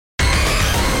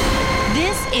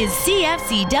is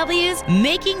CFCW's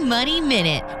Making Money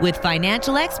Minute with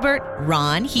financial expert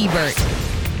Ron Hebert.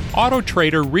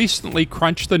 AutoTrader recently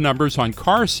crunched the numbers on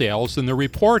car sales, and the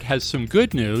report has some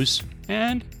good news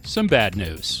and some bad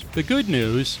news. The good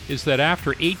news is that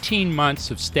after 18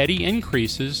 months of steady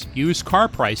increases, used car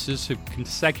prices have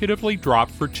consecutively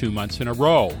dropped for 2 months in a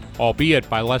row, albeit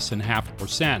by less than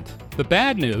 0.5%. The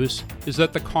bad news is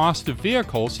that the cost of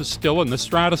vehicles is still in the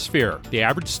stratosphere. The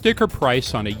average sticker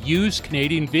price on a used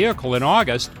Canadian vehicle in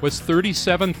August was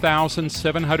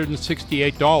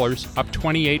 $37,768, up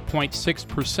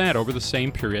 28.6% over the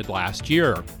same period last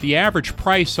year. The average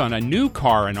price on a new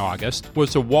car in August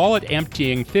was a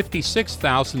wallet-emptying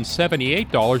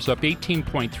 $56,078, up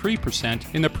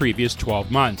 18.3% in the previous 12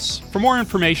 months. For more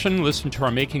information, listen to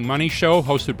our Making Money show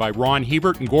hosted by Ron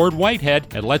Hebert and Gord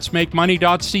Whitehead at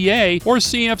letsmakemoney.ca or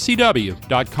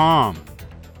cfcw.com.